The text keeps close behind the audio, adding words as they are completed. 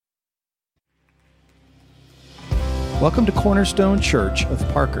Welcome to Cornerstone Church of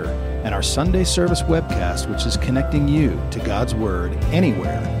Parker and our Sunday service webcast, which is connecting you to God's Word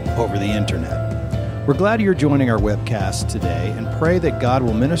anywhere over the internet. We're glad you're joining our webcast today and pray that God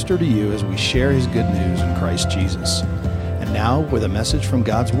will minister to you as we share His good news in Christ Jesus. And now, with a message from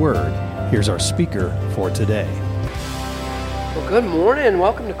God's Word, here's our speaker for today. Well, good morning.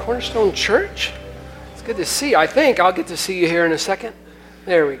 Welcome to Cornerstone Church. It's good to see you. I think I'll get to see you here in a second.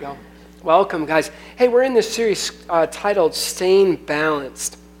 There we go. Welcome, guys. Hey, we're in this series titled Staying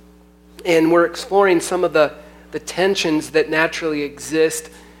Balanced, and we're exploring some of the tensions that naturally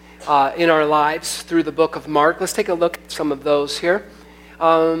exist in our lives through the book of Mark. Let's take a look at some of those here.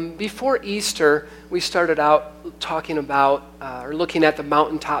 Before Easter, we started out talking about or looking at the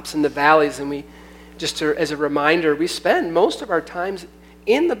mountaintops and the valleys, and we just as a reminder, we spend most of our times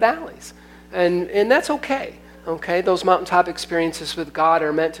in the valleys, and that's okay. Okay, those mountaintop experiences with God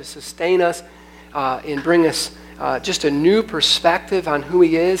are meant to sustain us and bring us just a new perspective on who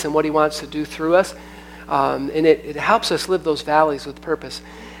He is and what He wants to do through us. And it helps us live those valleys with purpose.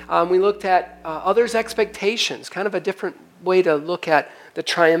 We looked at others' expectations, kind of a different way to look at the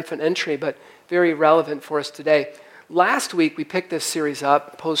triumphant entry, but very relevant for us today. Last week, we picked this series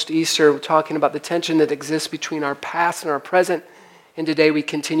up, post-Easter, talking about the tension that exists between our past and our present. And today we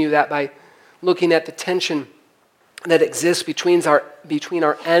continue that by looking at the tension that exists between our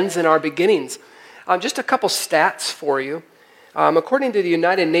ends and our beginnings. Just a couple stats for you. According to the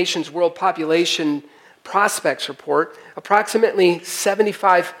United Nations World Population Prospects Report, approximately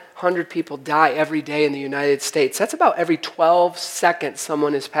 7,500 people die every day in the United States. That's about every 12 seconds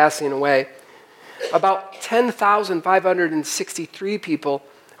someone is passing away. About 10,563 people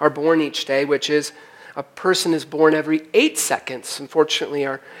are born each day, which is a person is born every 8 seconds. Unfortunately,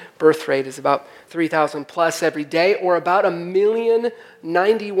 our birth rate is about 3,000 plus every day, or about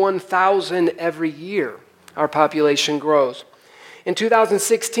 1,091,000 every year. Our population grows. In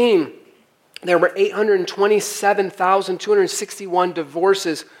 2016, there were 827,261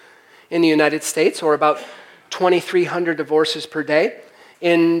 divorces in the United States, or about 2,300 divorces per day.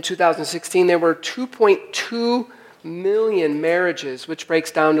 In 2016, there were 2.2 million marriages, which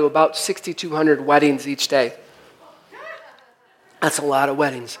breaks down to about 6,200 weddings each day. That's a lot of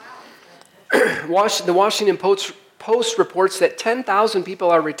weddings. The Washington Post reports that 10,000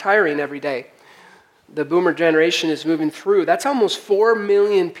 people are retiring every day. The boomer generation is moving through. That's almost 4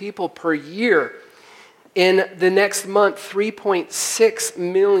 million people per year. In the next month, 3.6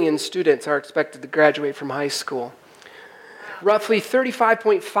 million students are expected to graduate from high school. Roughly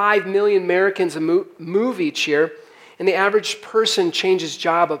 35.5 million Americans move each year, and the average person changes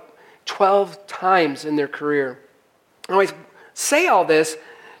job 12 times in their career. I always say all this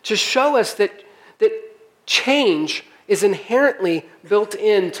to show us that change is inherently built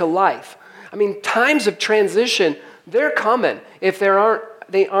into life. I mean, times of transition, they're coming if they aren't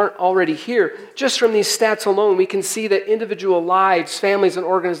already here. Just from these stats alone, we can see that individual lives, families, and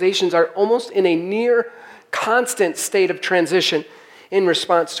organizations are almost in a near constant state of transition in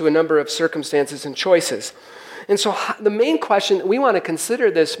response to a number of circumstances and choices. And so the main question that we want to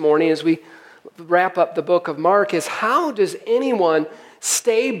consider this morning as we wrap up the book of Mark is, how does anyone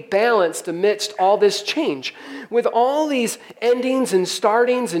stay balanced amidst all this change? With all these endings and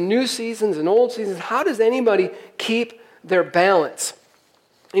startings and new seasons and old seasons, how does anybody keep their balance?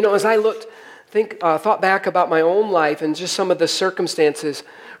 You know, as I thought back about my own life and just some of the circumstances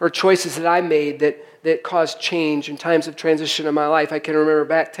or choices that I made that caused change in times of transition in my life. I can remember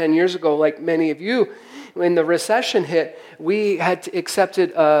back 10 years ago, like many of you, when the recession hit, we had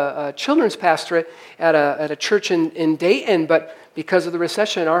accepted a children's pastorate at a church in Dayton, but because of the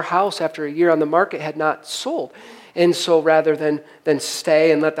recession, our house, after a year on the market, had not sold. And so rather than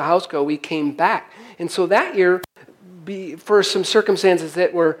stay and let the house go, we came back. And so that year, for some circumstances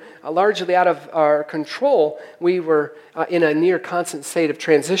that were largely out of our control, we were in a near constant state of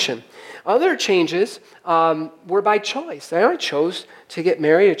transition. Other changes were by choice. I chose to get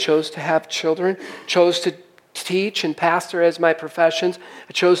married. I chose to have children. Chose to teach and pastor as my professions.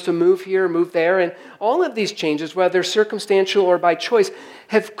 I chose to move here, move there. And all of these changes, whether circumstantial or by choice,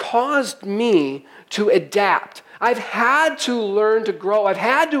 have caused me to adapt. I've had to learn to grow. I've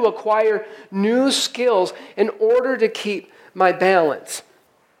had to acquire new skills in order to keep my balance.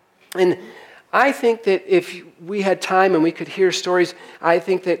 And I think that if we had time and we could hear stories, I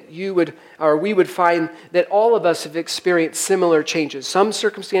think that we would find that all of us have experienced similar changes, some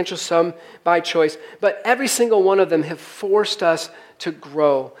circumstantial, some by choice, but every single one of them have forced us to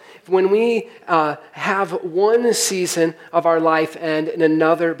grow. When we have one season of our life end and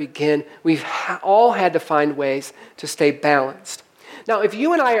another begin, we've all had to find ways to stay balanced. Now, if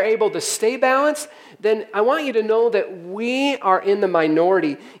you and I are able to stay balanced, then I want you to know that we are in the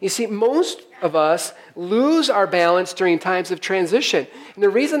minority. You see, most of us lose our balance during times of transition. And the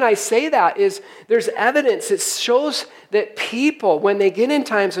reason I say that is there's evidence that shows that people, when they get in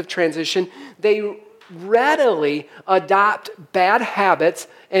times of transition, they readily adopt bad habits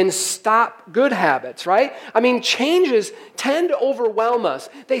and stop good habits, right? I mean, changes tend to overwhelm us.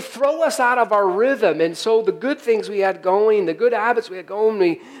 They throw us out of our rhythm. And so the good things we had going, the good habits we had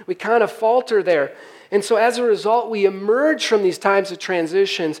going, we kind of falter there. And so as a result, we emerge from these times of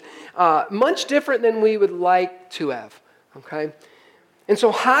transitions much different than we would like to have, okay? And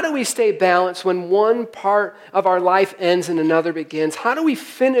so how do we stay balanced when one part of our life ends and another begins? How do we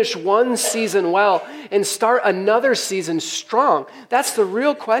finish one season well and start another season strong? That's the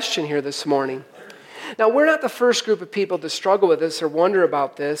real question here this morning. Now, we're not the first group of people to struggle with this or wonder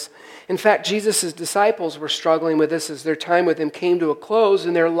about this. In fact, Jesus' disciples were struggling with this as their time with him came to a close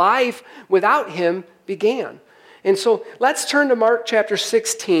and their life without him began. And so let's turn to Mark chapter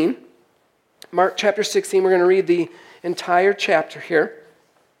 16. Mark chapter 16, we're going to read the entire chapter here.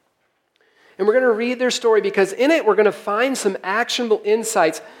 And we're going to read their story because in it we're going to find some actionable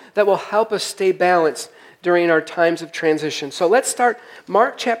insights that will help us stay balanced during our times of transition. So let's start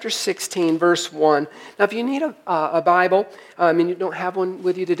Mark chapter 16, verse 1. Now, if you need a Bible, and you don't have one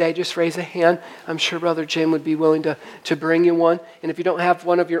with you today, just raise a hand. I'm sure Brother Jim would be willing to bring you one. And if you don't have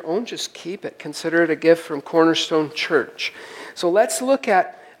one of your own, just keep it. Consider it a gift from Cornerstone Church. So let's look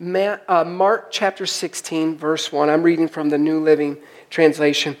at Mark chapter 16, verse 1. I'm reading from the New Living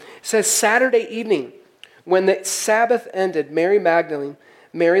Translation. It says, Saturday evening, when the Sabbath ended, Mary Magdalene,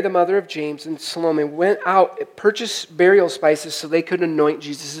 Mary the mother of James, and Salome went out and purchased burial spices so they could anoint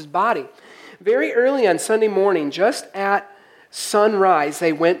Jesus' body. Very early on Sunday morning, just at sunrise,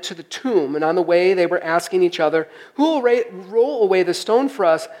 they went to the tomb, and on the way they were asking each other, who will roll away the stone for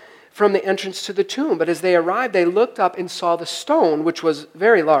us from the entrance to the tomb? But as they arrived, they looked up and saw the stone, which was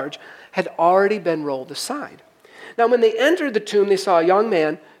very large, had already been rolled aside. Now, when they entered the tomb, they saw a young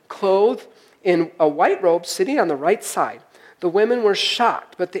man clothed in a white robe sitting on the right side. The women were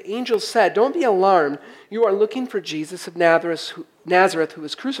shocked, but the angel said, "Don't be alarmed. You are looking for Jesus of Nazareth who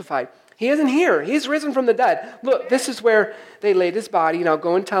was crucified. He isn't here. He's risen from the dead. Look, this is where they laid his body. Now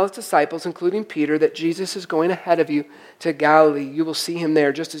go and tell his disciples, including Peter, that Jesus is going ahead of you to Galilee. You will see him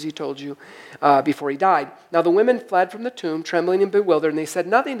there, just as he told you before he died." Now the women fled from the tomb, trembling and bewildered, and they said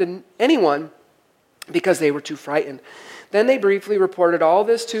nothing to anyone because they were too frightened. Then they briefly reported all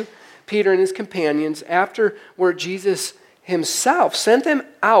this to Peter and his companions. Afterward, Jesus himself sent them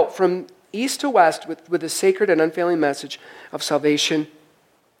out from east to west with a sacred and unfailing message of salvation.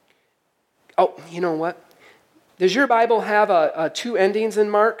 Oh, you know what? Does your Bible have two endings in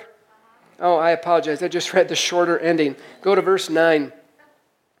Mark? Oh, I apologize. I just read the shorter ending. Go to verse 9.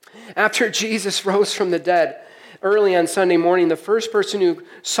 After Jesus rose from the dead, early on Sunday morning, the first person who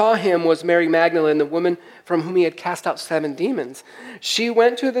saw him was Mary Magdalene, the woman from whom he had cast out 7 demons. She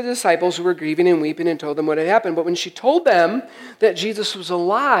went to the disciples who were grieving and weeping and told them what had happened. But when she told them that Jesus was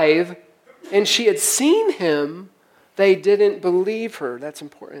alive and she had seen him, they didn't believe her. That's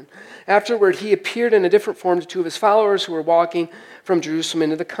important. Afterward, he appeared in a different form to 2 of his followers who were walking from Jerusalem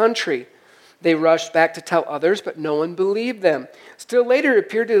into the country. They rushed back to tell others, but no one believed them. Still later, he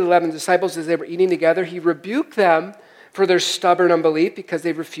appeared to the 11 disciples as they were eating together. He rebuked them for their stubborn unbelief because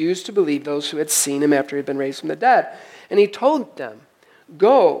they refused to believe those who had seen him after he had been raised from the dead. And he told them,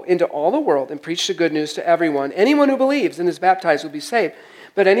 "Go into all the world and preach the good news to everyone. Anyone who believes and is baptized will be saved,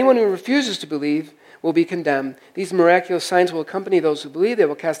 but anyone who refuses to believe will be condemned. These miraculous signs will accompany those who believe. They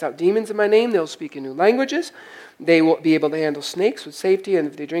will cast out demons in my name. They will speak in new languages. They will be able to handle snakes with safety, and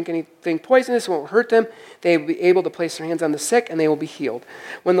if they drink anything poisonous, it won't hurt them. They will be able to place their hands on the sick, and they will be healed."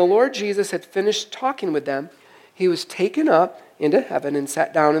 When the Lord Jesus had finished talking with them, he was taken up into heaven and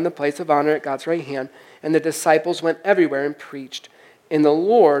sat down in the place of honor at God's right hand, and the disciples went everywhere and preached. And the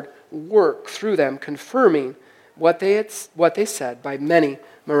Lord worked through them, confirming what they said by many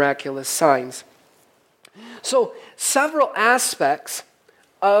miraculous signs. So several aspects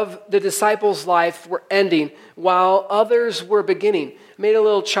of the disciples' life were ending while others were beginning. I made a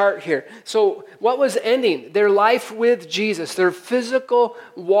little chart here. So what was ending? Their life with Jesus, their physical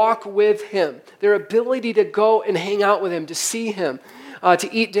walk with him, their ability to go and hang out with him, to see him, to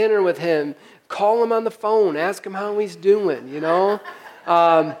eat dinner with him, call him on the phone, ask him how he's doing, you know.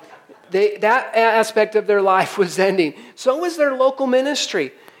 That aspect of their life was ending. So was their local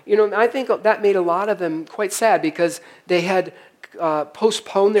ministry. You know, I think that made a lot of them quite sad because they had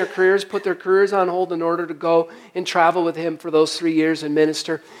postpone their careers, put their careers on hold in order to go and travel with him for those 3 years and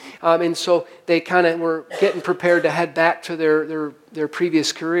minister. And so they kind of were getting prepared to head back to their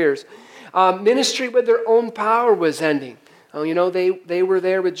previous careers. Ministry with their own power was ending. They were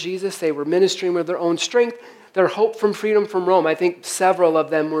there with Jesus. They were ministering with their own strength. Their hope from freedom from Rome. I think several of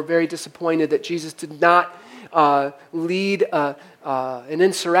them were very disappointed that Jesus did not lead an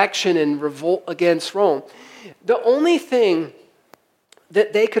insurrection and revolt against Rome. The only thing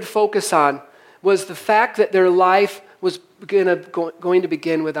that they could focus on was the fact that their life was going to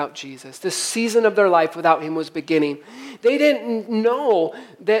begin without Jesus. The season of their life without him was beginning. They didn't know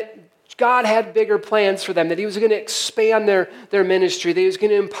that God had bigger plans for them, that he was going to expand their ministry, that he was going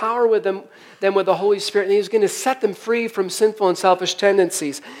to empower them with the Holy Spirit, and he was going to set them free from sinful and selfish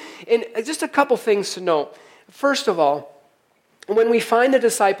tendencies. And just a couple things to note. First of all, when we find the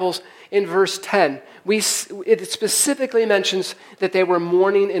disciples in verse 10, it specifically mentions that they were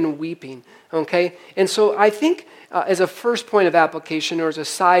mourning and weeping, okay? And so I think as a first point of application, or as a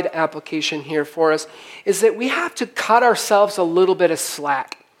side application here for us, is that we have to cut ourselves a little bit of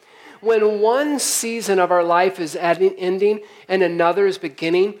slack. When one season of our life is ending and another is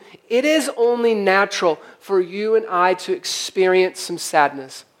beginning, it is only natural for you and I to experience some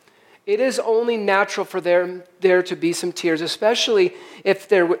sadness. It is only natural for there to be some tears, especially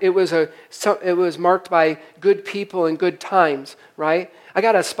if it was marked by good people and good times, right? I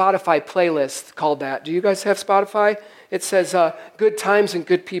got a Spotify playlist called that. Do you guys have Spotify? It says good times and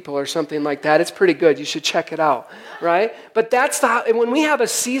good people or something like that. It's pretty good. You should check it out, right? But when we have a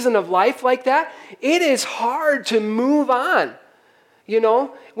season of life like that, it is hard to move on.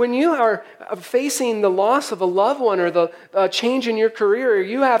 When you are facing the loss of a loved one or the change in your career, or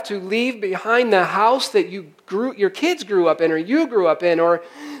you have to leave behind the house that your kids grew up in, or you grew up in, or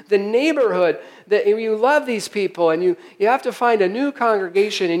the neighborhood that you love these people, and you have to find a new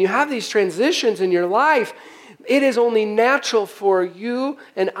congregation, and you have these transitions in your life, it is only natural for you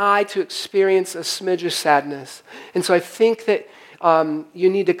and I to experience a smidge of sadness. And so I think that you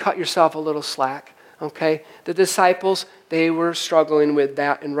need to cut yourself a little slack. Okay? The disciples, they were struggling with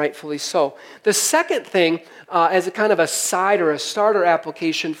that, and rightfully so. The second thing, as a kind of a side or a starter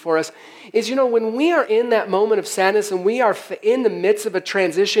application for us, is, when we are in that moment of sadness and we are in the midst of a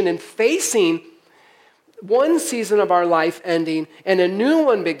transition and facing one season of our life ending and a new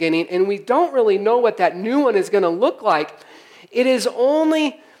one beginning, and we don't really know what that new one is going to look like, it is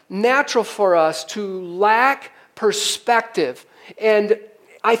only natural for us to lack perspective. And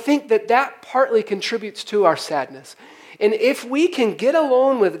I think that partly contributes to our sadness. And if we can get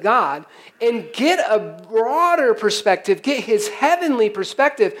alone with God and get a broader perspective, get his heavenly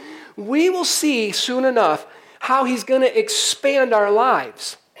perspective, we will see soon enough how he's going to expand our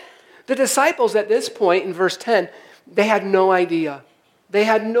lives. The disciples at this point in verse 10, they had no idea. They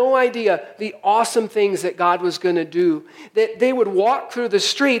had no idea the awesome things that God was going to do. That they would walk through the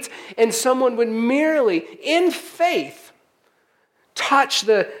streets and someone would merely, in faith, touch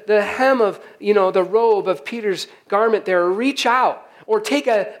the hem of, the robe of Peter's garment there, or reach out, or take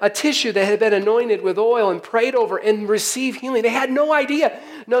a tissue that had been anointed with oil and prayed over and receive healing. They had no idea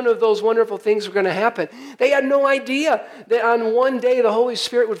none of those wonderful things were going to happen. They had no idea that on one day the Holy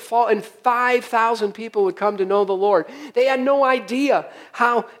Spirit would fall and 5,000 people would come to know the Lord. They had no idea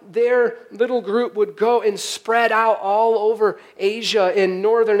how their little group would go and spread out all over Asia and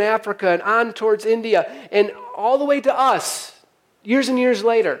Northern Africa and on towards India and all the way to us years and years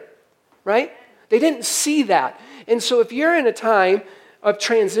later, right? They didn't see that. And so if you're in a time of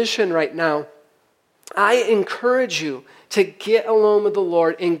transition right now, I encourage you to get alone with the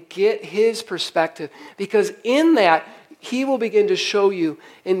Lord and get his perspective, because in that, he will begin to show you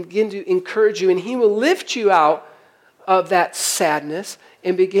and begin to encourage you, and he will lift you out of that sadness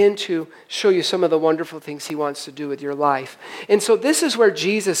and begin to show you some of the wonderful things he wants to do with your life. And so this is where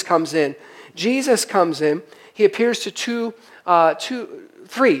Jesus comes in. Jesus comes in. He appears to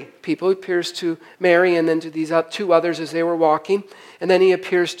three people. He appears to Mary and then to these two others as they were walking. And then he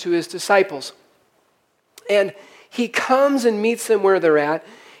appears to his disciples. And he comes and meets them where they're at.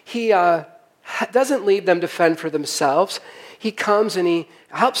 He doesn't leave them to fend for themselves. He comes and he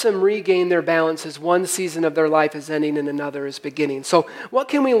helps them regain their balance as one season of their life is ending and another is beginning. So what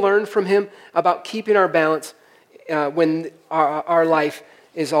can we learn from him about keeping our balance when our life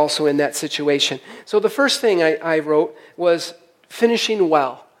is also in that situation? So the first thing I wrote was finishing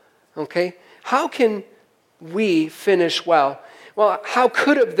well. Okay? How can we finish well? Well, how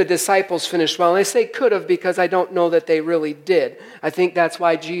could have the disciples finished well? And I say could have because I don't know that they really did. I think that's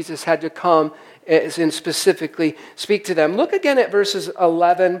why Jesus had to come and specifically speak to them. Look again at verses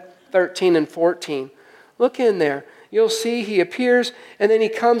 11, 13, and 14. Look in there. you'll see he appears, and then he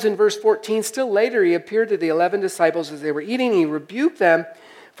comes in verse 14. Still later, he appeared to the 11 disciples as they were eating. He rebuked them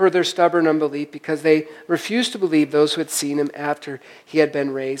for their stubborn unbelief because they refused to believe those who had seen him after he had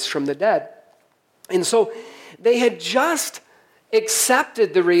been raised from the dead. And so they had just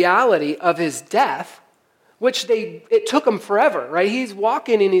accepted the reality of his death, which it took them forever, right? He's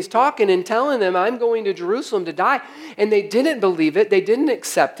walking and he's talking and telling them, I'm going to Jerusalem to die. And they didn't believe it. They didn't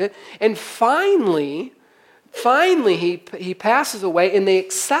accept it. And finally, he passes away and they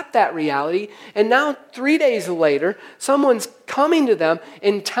accept that reality. And now 3 days later, someone's coming to them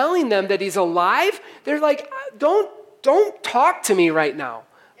and telling them that he's alive. They're like, don't talk to me right now,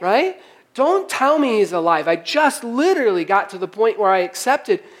 right? Don't tell me he's alive. I just literally got to the point where I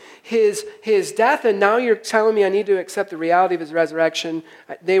accepted his death, and now you're telling me I need to accept the reality of his resurrection.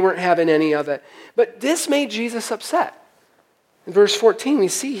 They weren't having any of it. But this made Jesus upset. In verse 14, we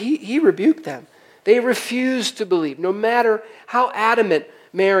see he rebuked them. They refused to believe, no matter how adamant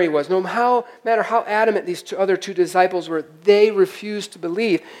Mary was, no matter how adamant these other two disciples were, they refused to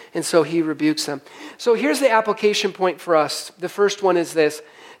believe, and so he rebukes them. So here's the application point for us. The first one is this: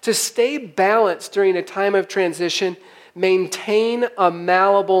 to stay balanced during a time of transition, maintain a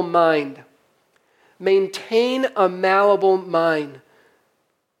malleable mind. Maintain a malleable mind.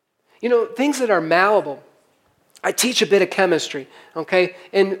 You know, things that are malleable. I teach a bit of chemistry, okay?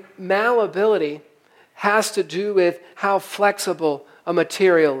 And malleability has to do with how flexible a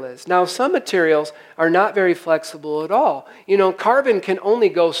material is. Now, some materials are not very flexible at all. You know, carbon can only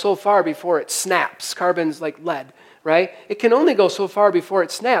go so far before it snaps. Carbon's like lead, right? It can only go so far before it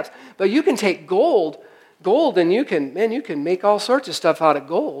snaps. But you can take gold, and you can make all sorts of stuff out of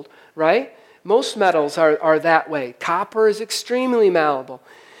gold, right? Most metals are that way. Copper is extremely malleable.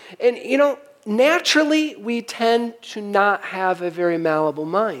 And, you know, naturally, we tend to not have a very malleable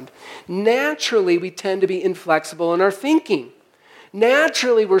mind. Naturally, we tend to be inflexible in our thinking.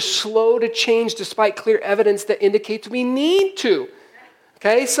 Naturally, we're slow to change despite clear evidence that indicates we need to.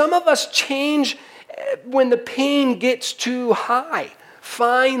 Okay? Some of us change when the pain gets too high.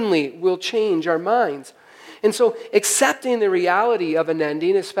 Finally, we'll change our minds. And so accepting the reality of an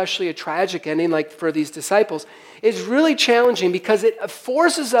ending, especially a tragic ending like for these disciples, is really challenging because it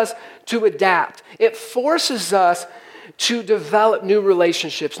forces us to adapt. It forces us to develop new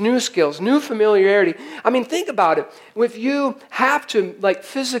relationships, new skills, new familiarity. I mean, think about it. If you have to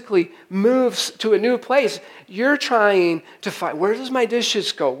physically move to a new place, you're trying to find, where does my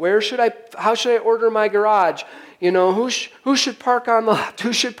dishes go? How should I order my garage? You know, who should park on the left?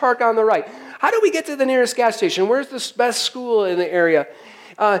 Who should park on the right? How do we get to the nearest gas station? Where's the best school in the area?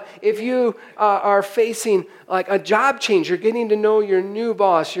 If you are facing like a job change, you're getting to know your new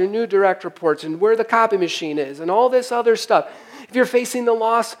boss, your new direct reports, and where the copy machine is, and all this other stuff. If you're facing the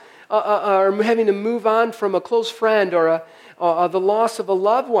loss or having to move on from a close friend or the loss of a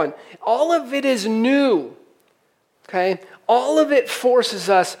loved one, all of it is new. Okay? All of it forces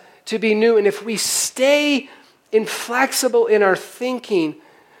us to be new, and if we stay inflexible in our thinking,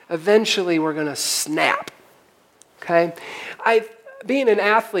 eventually we're going to snap. Okay? Being an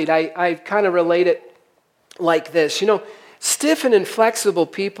athlete, I kind of relate it like this. You know, stiff and inflexible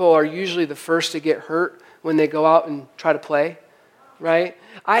people are usually the first to get hurt when they go out and try to play, right?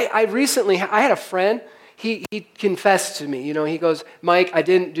 I had a friend, he confessed to me, you know, he goes, Mike, I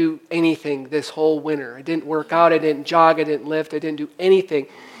didn't do anything this whole winter. I didn't work out, I didn't jog, I didn't lift, I didn't do anything.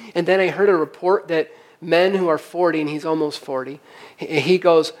 And then I heard a report that men who are 40, and he's almost 40, he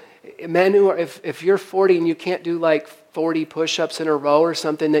goes, men who are, if you're 40 and you can't do like 40 push-ups in a row or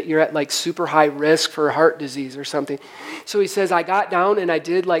something, that you're at like super high risk for heart disease or something. So he says, I got down and I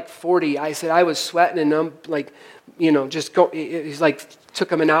did like 40. I said, I was sweating and I'm like, you know, just go. He's like,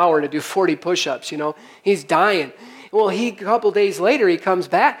 took him an hour to do 40 push-ups, you know. He's dying. Well, a couple days later, he comes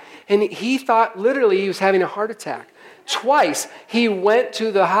back and he thought literally he was having a heart attack. Twice he went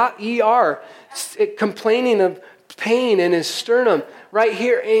to the ER complaining of pain in his sternum right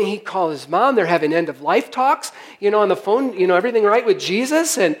here, and he called his mom. They're having end-of-life talks, you know, on the phone, you know, everything right with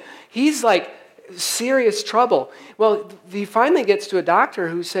Jesus, and he's like serious trouble. Well, he finally gets to a doctor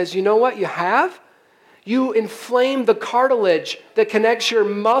who says, you know what you have? You inflame the cartilage that connects your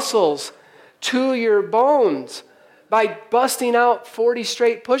muscles to your bones by busting out 40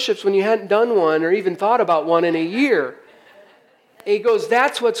 straight push-ups when you hadn't done one or even thought about one in a year. And he goes,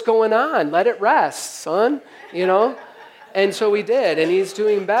 that's what's going on. Let it rest, son, you know. And so we did, and he's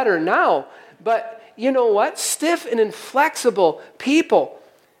doing better now. But you know what? Stiff and inflexible people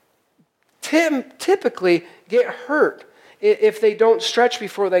typically get hurt. if they don't stretch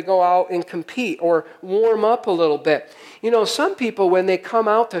before they go out and compete or warm up a little bit. Some people, when they come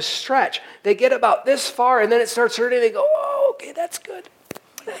out to stretch, they get about this far and then it starts hurting. They go, oh, okay, that's good.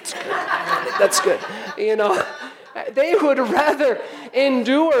 That's good. That's good. They would rather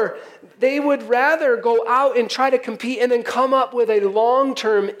endure. They would rather go out and try to compete and then come up with a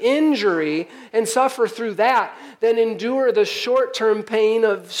long-term injury and suffer through that than endure the short-term pain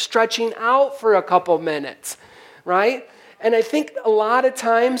of stretching out for a couple minutes, right? And I think a lot of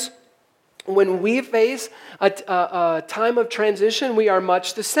times when we face a time of transition, we are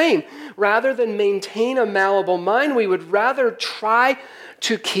much the same. Rather than maintain a malleable mind, we would rather try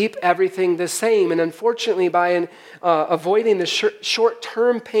to keep everything the same. And unfortunately, by avoiding the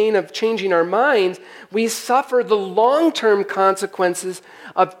short-term pain of changing our minds, we suffer the long-term consequences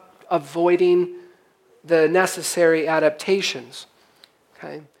of avoiding the necessary adaptations.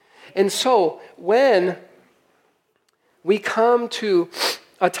 Okay? And so, when we come to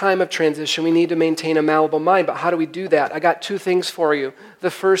a time of transition, we need to maintain a malleable mind. But how do we do that? I got two things for you. The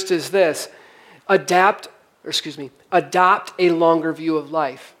first is this: adopt a longer view of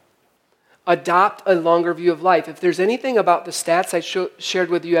life. Adopt a longer view of life. If there's anything about the stats I shared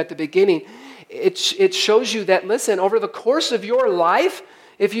with you at the beginning, it shows you that, listen, over the course of your life,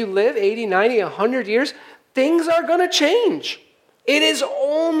 if you live 80, 90, 100 years, things are going to change. It is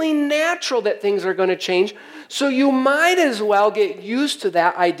only natural that things are going to change. So you might as well get used to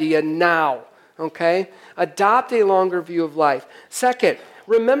that idea now, okay? Adopt a longer view of life. Second,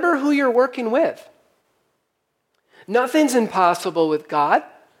 remember who you're working with. Nothing's impossible with God,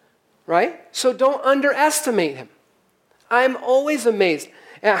 right? So don't underestimate him. I'm always amazed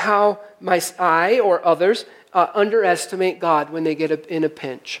at how I or others underestimate God when they get in a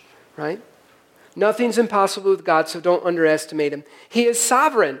pinch, right? Nothing's impossible with God, so don't underestimate him. He is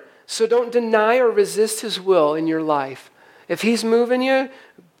sovereign, so don't deny or resist his will in your life. If he's moving you,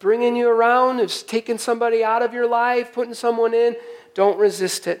 bringing you around, if taking somebody out of your life, putting someone in, don't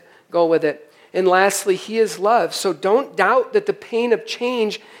resist it. Go with it. And lastly, he is love. So don't doubt that the pain of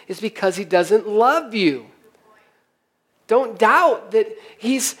change is because he doesn't love you. Don't doubt that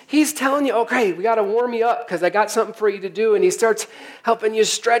he's telling you, okay, we got to warm you up because I got something for you to do. And he starts helping you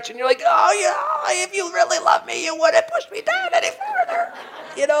stretch. And you're like, oh, yeah, if you really love me, you wouldn't push me down any further.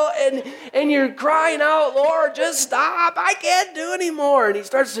 And you're crying out, Lord, just stop. I can't do anymore. And he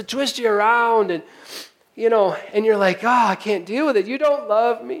starts to twist you around. And you're like, I can't deal with it. You don't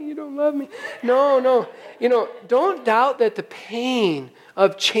love me. You don't love me. No. Don't doubt that the pain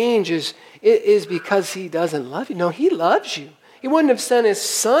of change is because he doesn't love you. No, he loves you. He wouldn't have sent his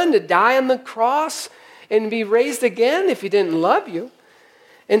son to die on the cross and be raised again if he didn't love you.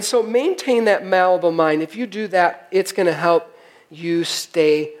 And so maintain that malleable mind. If you do that, it's going to help you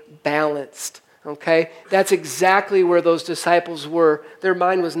stay balanced. Okay? That's exactly where those disciples were. Their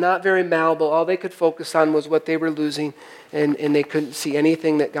mind was not very malleable. All they could focus on was what they were losing, and they couldn't see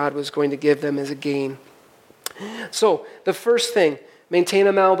anything that God was going to give them as a gain. So, the first thing, maintain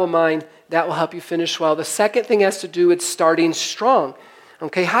a malleable mind. That will help you finish well. The second thing has to do with starting strong.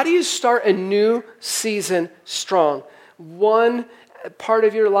 Okay? How do you start a new season strong? One part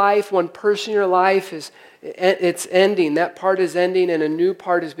of your life, one person in your life it's ending. That part is ending and a new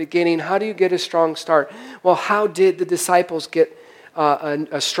part is beginning. How do you get a strong start? Well, how did the disciples get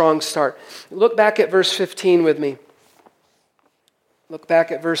a strong start? Look back at verse 15 with me. Look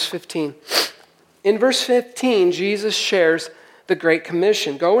back at verse 15. In verse 15, Jesus shares the Great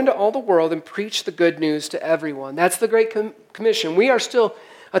Commission. Go into all the world and preach the good news to everyone. That's the Great Commission. We are still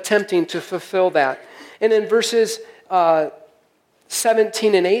attempting to fulfill that. And in verses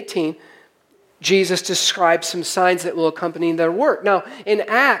 17 and 18, Jesus describes some signs that will accompany their work. Now, in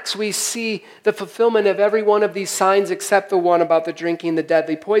Acts, we see the fulfillment of every one of these signs except the one about the drinking the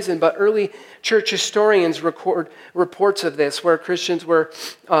deadly poison. But early church historians record reports of this, where Christians were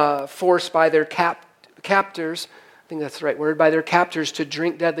forced by their captors, I think that's the right word, by their captors to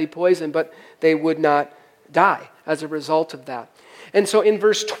drink deadly poison, but they would not die as a result of that. And so in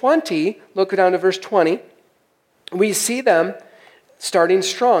verse 20, look down to verse 20, we see them starting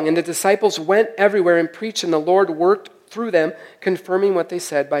strong. And the disciples went everywhere and preached, and the Lord worked through them, confirming what they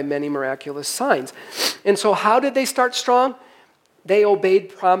said by many miraculous signs. And so how did they start strong? They obeyed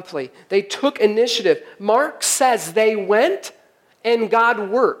promptly. They took initiative. Mark says they went and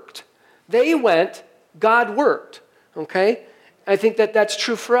God worked. They went, God worked. Okay? I think that that's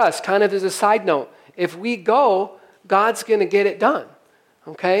true for us. Kind of as a side note. If we go, God's going to get it done.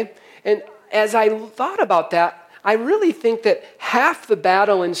 Okay? And as I thought about that, I really think that half the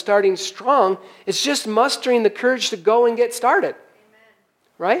battle in starting strong is just mustering the courage to go and get started. Amen.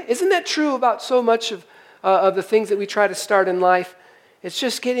 Right? Isn't that true about so much of the things that we try to start in life. It's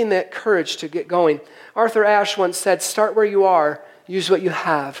just getting that courage to get going. Arthur Ashe once said, start where you are, use what you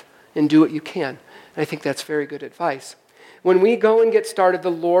have, and do what you can. And I think that's very good advice. When we go and get started, the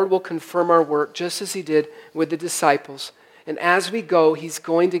Lord will confirm our work just as he did with the disciples. And as we go, he's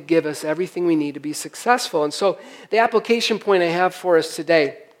going to give us everything we need to be successful. And so the application point I have for us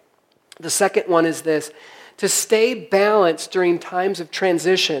today, the second one is this: to stay balanced during times of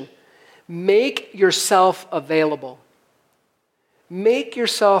transition, make yourself available. Make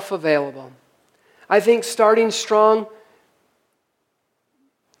yourself available. I think starting strong,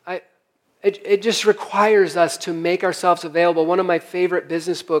 it just requires us to make ourselves available. One of my favorite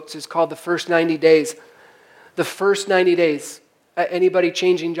business books is called The First 90 Days. The First 90 Days. Anybody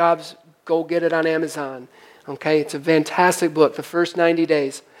changing jobs, go get it on Amazon. Okay, it's a fantastic book, The First 90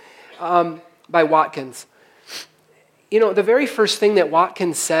 Days, by Watkins. You know, the very first thing that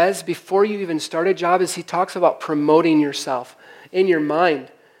Watkins says before you even start a job is he talks about promoting yourself in your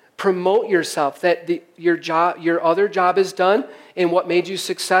mind. Promote yourself, that your other job is done, and what made you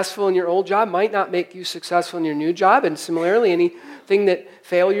successful in your old job might not make you successful in your new job. And similarly, anything that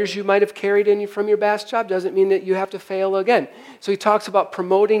failures you might have carried in you from your past job doesn't mean that you have to fail again. So he talks about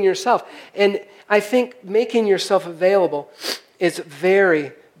promoting yourself. And I think making yourself available is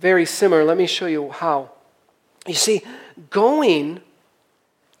very, very similar. Let me show you how. You see, going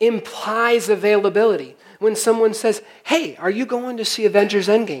implies availability. When someone says, hey, are you going to see Avengers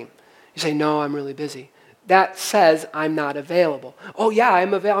Endgame? You say, no, I'm really busy. That says I'm not available. Oh, yeah,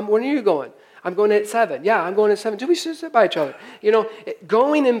 I'm available. When are you going? I'm going at 7. Yeah, I'm going at 7. Do we sit by each other? You know,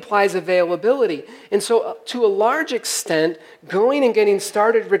 going implies availability. And so to a large extent, going and getting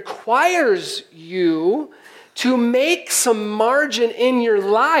started requires you to make some margin in your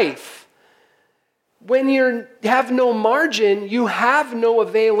life. When you have no margin, you have no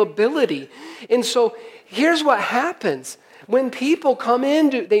availability. And so here's what happens. When people come in,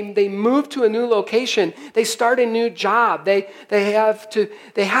 they move to a new location, they start a new job, they have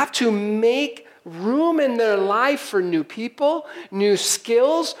to make room in their life for new people, new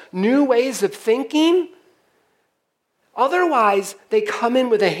skills, new ways of thinking. Otherwise, they come in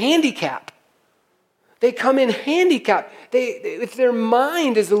with a handicap. They come in handicapped. If their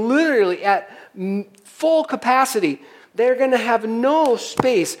mind is literally at full capacity, they're going to have no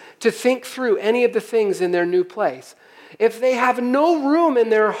space to think through any of the things in their new place. If they have no room in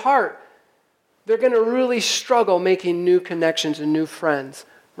their heart, they're going to really struggle making new connections and new friends,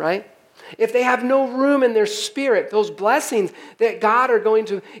 right? If they have no room in their spirit, those blessings that God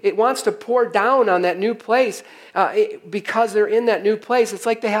wants to pour down on that new place, because they're in that new place, it's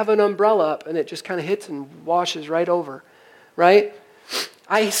like they have an umbrella up and it just kind of hits and washes right over, right?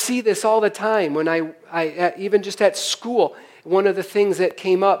 I see this all the time when I even just at school. One of the things that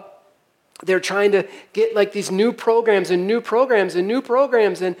came up, they're trying to get like these new programs and new programs and new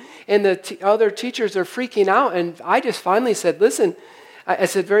programs, and the other teachers are freaking out. And I just finally said, listen, I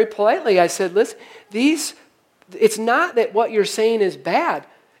said very politely, I said, listen, it's not that what you're saying is bad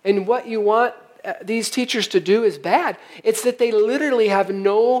and what you want these teachers to do is bad. It's that they literally have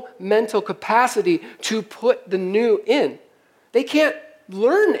no mental capacity to put the new in. They can't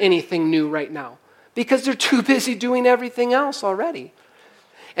learn anything new right now because they're too busy doing everything else already.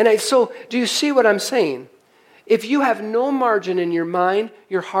 And so do you see what I'm saying? If you have no margin in your mind,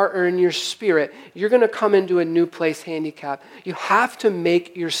 your heart, or in your spirit, you're going to come into a new place handicapped. You have to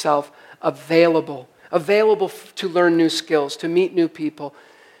make yourself available to learn new skills, to meet new people.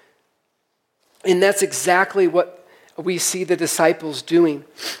 And that's exactly what we see the disciples doing.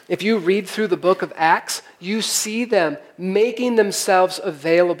 If you read through the book of Acts, you see them making themselves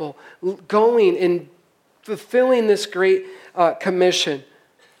available, going and fulfilling this great commission,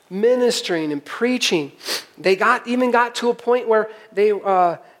 ministering and preaching. They even got to a point where they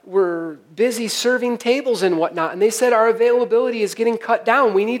were busy serving tables and whatnot, and they said, our availability is getting cut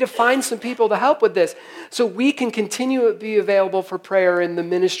down. We need to find some people to help with this so we can continue to be available for prayer and the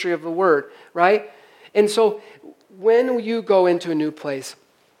ministry of the word, right? And so when you go into a new place,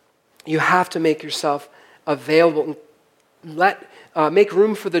 you have to make yourself available and make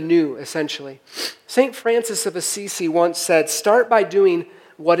room for the new, essentially. St. Francis of Assisi once said, start by doing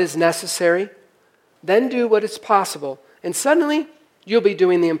what is necessary, then do what is possible, and suddenly you'll be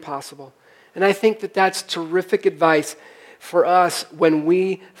doing the impossible. And I think that that's terrific advice for us when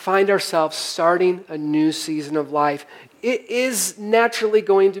we find ourselves starting a new season of life. It is naturally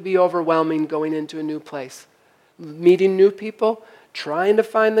going to be overwhelming going into a new place, meeting new people, trying to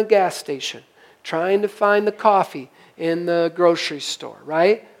find the gas station, trying to find the coffee in the grocery store,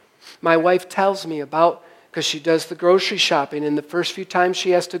 right? My wife tells me about because she does the grocery shopping, and the first few times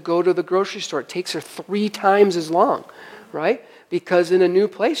she has to go to the grocery store, it takes her 3 times as long, right? Because in a new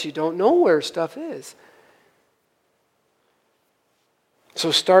place, you don't know where stuff is.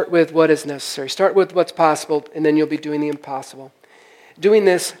 So start with what is necessary. Start with what's possible, and then you'll be doing the impossible. Doing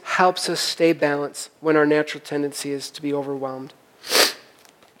this helps us stay balanced when our natural tendency is to be overwhelmed.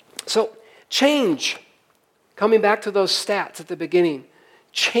 So change, coming back to those stats at the beginning,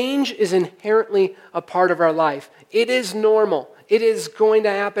 change is inherently a part of our life. It is normal. It is going to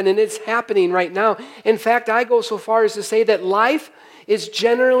happen, and it's happening right now. In fact, I go so far as to say that life is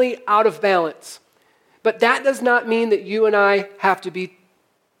generally out of balance. But that does not mean that you and I have to be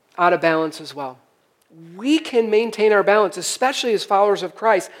out of balance as well. We can maintain our balance, especially as followers of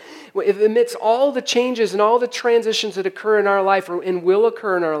Christ. Amidst all the changes and all the transitions that occur in our life and will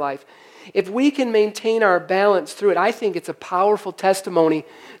occur in our life, if we can maintain our balance through it, I think it's a powerful testimony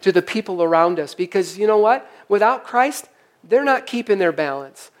to the people around us. Because you know what? Without Christ, they're not keeping their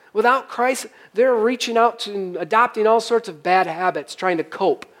balance. Without Christ, they're reaching out to adopting all sorts of bad habits, trying to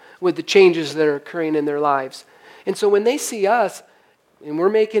cope with the changes that are occurring in their lives. And so when they see us, and we're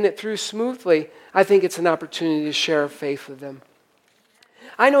making it through smoothly, I think it's an opportunity to share our faith with them.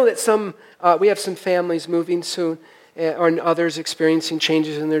 I know that we have some families moving soon, or others experiencing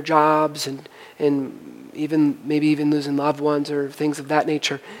changes in their jobs and maybe even losing loved ones or things of that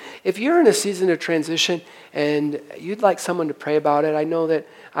nature. If you're in a season of transition and you'd like someone to pray about it, I know that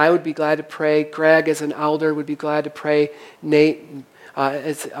I would be glad to pray. Greg, as an elder, would be glad to pray. Nate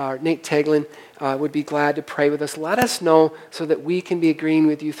Teglin would be glad to pray with us. Let us know so that we can be agreeing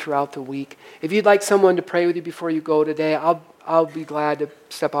with you throughout the week. If you'd like someone to pray with you before you go today, I'll be glad to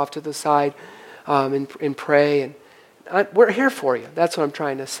step off to the side and pray. And we're here for you. That's what I'm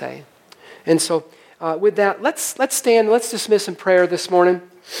trying to say. And so with that, let's stand. Let's dismiss in prayer this morning.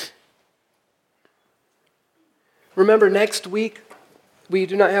 Remember, next week, we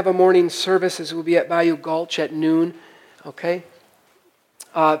do not have a morning service, as we'll be at Bayou Gulch at noon. Okay?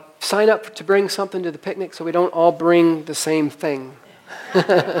 Sign up to bring something to the picnic so we don't all bring the same thing.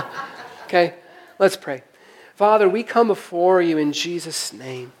 Okay? Let's pray. Father, we come before you in Jesus'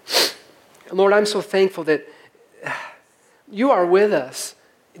 name. Lord, I'm so thankful that you are with us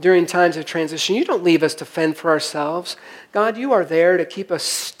during times of transition. You don't leave us to fend for ourselves. God, you are there to keep us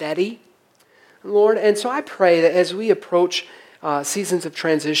steady, Lord. And so I pray that as we approach seasons of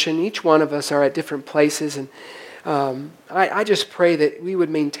transition, each one of us are at different places, and I just pray that we would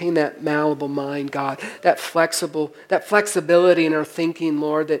maintain that malleable mind, God, that flexibility in our thinking,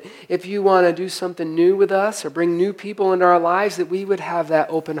 Lord, that if you want to do something new with us or bring new people into our lives, that we would have that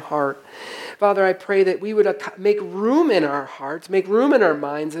open heart. Father, I pray that we would make room in our hearts, make room in our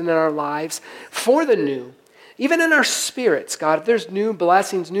minds and in our lives for the new. Even in our spirits, God, if there's new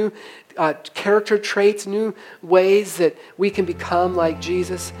blessings, new character traits, new ways that we can become like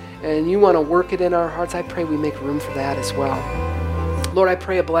Jesus, and you want to work it in our hearts, I pray we make room for that as well. Lord, I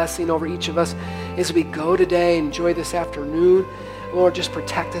pray a blessing over each of us as we go today, enjoy this afternoon. Lord, just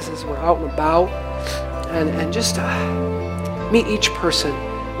protect us as we're out and about, and just meet each person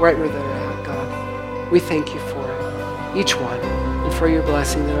right where they're at, God. We thank you for it, each one, and for your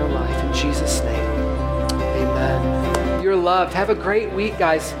blessing in our life. In Jesus' name. Amen. You're loved. Have a great week,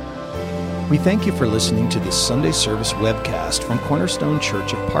 guys. We thank you for listening to this Sunday service webcast from Cornerstone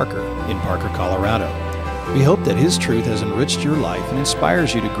Church of Parker in Parker, Colorado. We hope that His truth has enriched your life and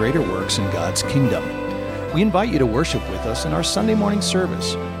inspires you to greater works in God's kingdom. We invite you to worship with us in our Sunday morning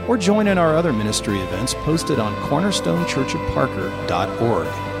service or join in our other ministry events posted on cornerstonechurchofparker.org.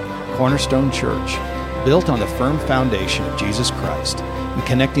 Cornerstone Church, built on the firm foundation of Jesus Christ and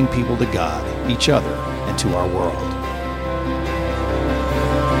connecting people to God, each other, and to our world.